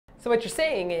So what you're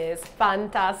saying is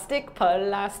fantastic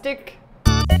plastic.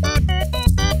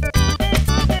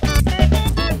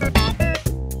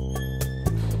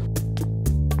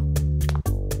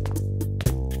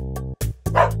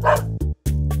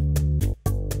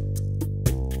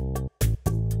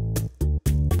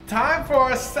 Time for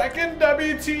our second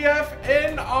WTF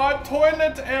in our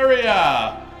toilet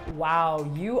area. Wow,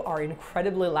 you are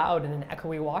incredibly loud in an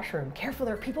echoey washroom. Careful,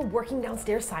 there are people working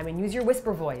downstairs, Simon. Use your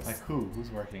whisper voice. Like who? Who's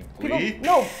working? People, Lee?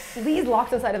 no, Lee's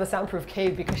locked inside of a soundproof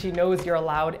cave because she knows you're a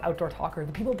loud outdoor talker.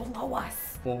 The people below us.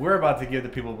 Well, we're about to give the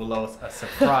people below us a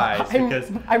surprise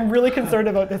because I'm really concerned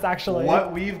about this actually.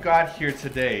 what we've got here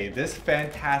today, this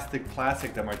fantastic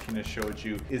plastic that Martina showed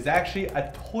you, is actually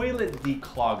a toilet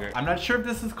declogger. I'm not sure if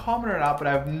this is common or not, but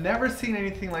I've never seen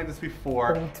anything like this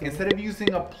before. Instead of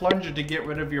using a plunger to get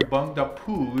rid of your bunged up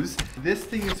poos, this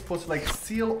thing is supposed to like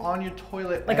seal on your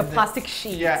toilet. Like a plastic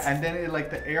sheet. Yeah, and then it like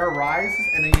the air rises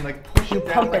and then you like push it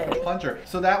down like a plunger.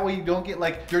 So that way you don't get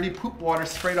like dirty poop water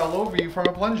sprayed all over you from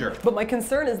a plunger. But my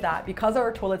concern is that because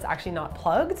our toilet's actually not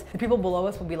plugged, the people below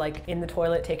us will be like in the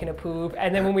toilet taking a poop,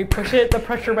 and then when we push it, the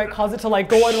pressure might cause it to like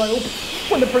go on like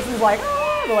when the person's like,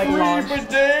 ah, they're like launched.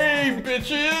 Bidet,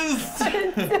 bitches!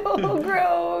 It's so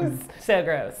gross. So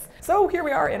gross. So here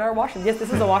we are in our washroom. Yes,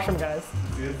 this is a washroom, guys.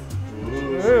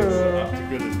 Ooh, off to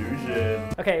good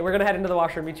illusion. Okay, we're gonna head into the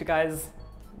washroom. Meet you guys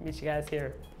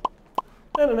here.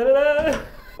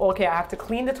 Okay, I have to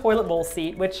clean the toilet bowl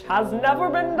seat, which has never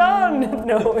been done.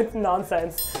 No, it's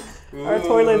nonsense. Our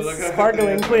toilet's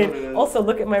sparkling clean. Also,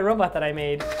 look at my robot that I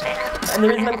made. And the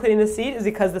reason I'm cleaning the seat is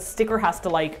because the sticker has to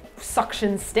like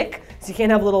suction stick, so you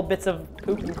can't have little bits of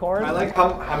poop and corn. I like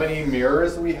how many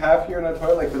mirrors we have here in our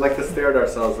toilet. Like we like to stare at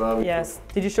ourselves. Yes.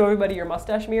 Did you show everybody your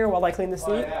mustache mirror while I clean the seat?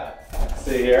 Oh, yeah.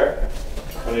 See here,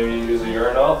 whenever you use a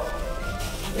urinal,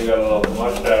 you got a little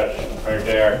mustache right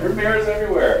there. There are mirrors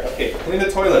everywhere. Okay, clean the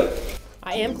toilet.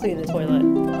 I am cleaning the toilet.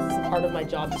 This is part of my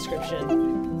job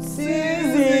description. Susie!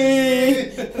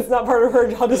 It's not part of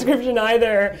her job description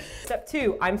either. Step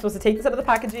 2, I'm supposed to take this out of the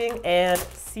packaging and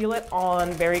seal it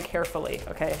on very carefully.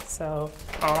 Okay, so.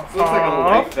 Looks like a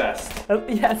life vest.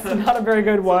 Yes, not a very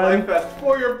good one. It's a life vest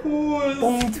for your poos.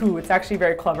 Boom too. It's actually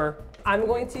very clever. I'm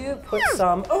going to put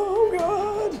some, oh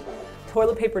god,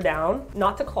 toilet paper down,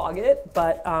 not to clog it,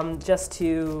 but just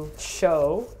to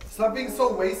show. Stop being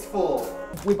so wasteful.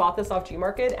 We bought this off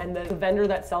Gmarket, and the vendor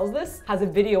that sells this has a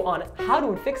video on how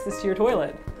to fix this to your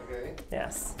toilet. Okay.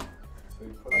 Yes. So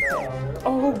you put that on there.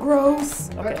 Oh, gross.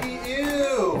 Okay. Lucky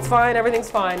you. It's fine, everything's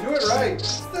fine. Do it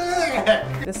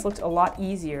right. This looked a lot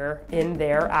easier in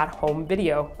their at-home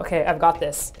video. Okay, I've got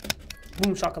this.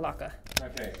 Boom shakalaka.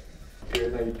 Okay. Here,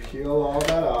 then you peel all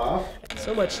that off.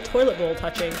 So much toilet bowl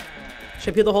touching.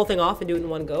 Should I peel the whole thing off and do it in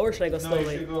one go, or should I go slowly?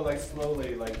 No, you should go like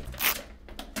slowly, like.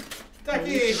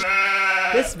 Ducky!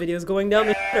 This video is going down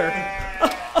the shitter.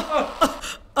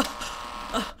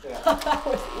 That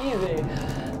was easy.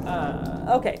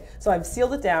 Okay, so I've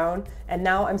sealed it down, and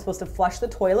now I'm supposed to flush the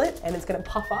toilet, and it's gonna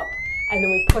puff up, and then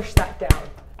we push that down.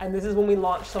 And this is when we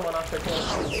launch someone off their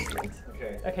toilet.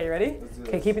 Okay. Okay, you ready?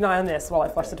 Okay, keep an eye on this while I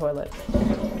flush the toilet.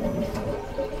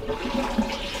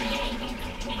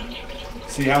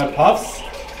 See how it puffs?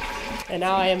 And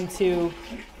now I am to,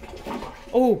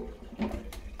 oh,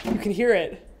 you can hear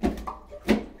it.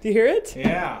 Do you hear it?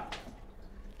 Yeah.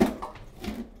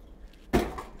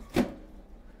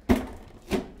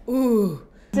 Ooh.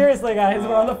 Seriously guys,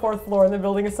 we're on the 4th floor and the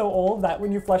building is so old that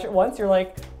when you flush it once, you're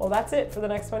like, well, that's it for the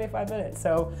next 25 minutes.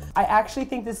 So I actually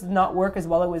think this did not work as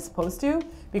well as it was supposed to,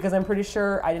 because I'm pretty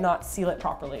sure I did not seal it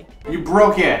properly. You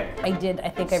broke it. I did, I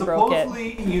think I broke it.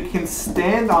 Supposedly you can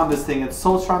stand on this thing. It's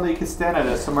so strong that you can stand on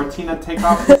it. So Martina, take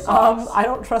off your socks. I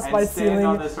don't trust my sealing. Stand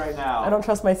on this right now. I don't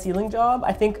trust my sealing job.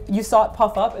 I think you saw it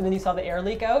puff up and then you saw the air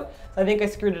leak out. So I think I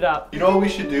screwed it up. You know what we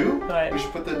should do? What? We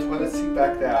should put the toilet seat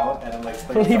back down and like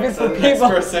Leave it for the next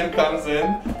people. person comes in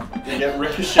and get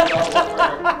ricochet all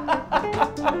over.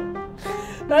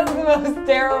 That's the most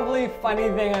terribly funny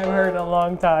thing I've heard in a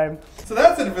long time. So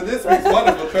that's it for this week's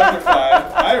Wonderful Treasure Find.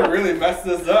 I really messed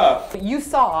this up. You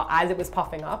saw, as it was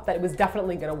puffing up, that it was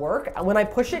definitely gonna work. And when I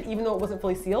push it, even though it wasn't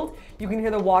fully sealed, you can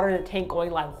hear the water in the tank going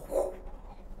like,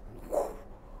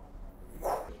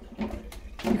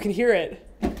 you can hear it,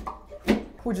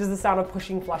 which is the sound of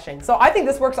pushing, flushing. So I think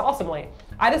this works awesomely.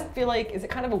 I just feel like, is it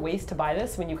kind of a waste to buy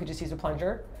this when you could just use a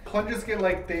plunger? Plungers get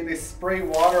like, they spray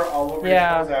water all over your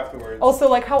clothes afterwards. Also,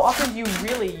 like, how often do you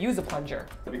really use a plunger?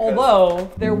 Because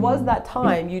although, there was that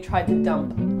time you tried to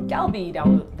dump Galby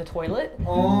down the toilet,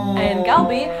 and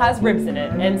Galby has ribs in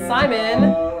it, and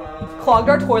Simon clogged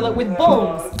our toilet with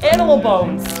bones, animal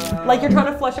bones, like you're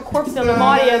trying to flush a corpse down the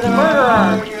body as a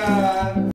murderer.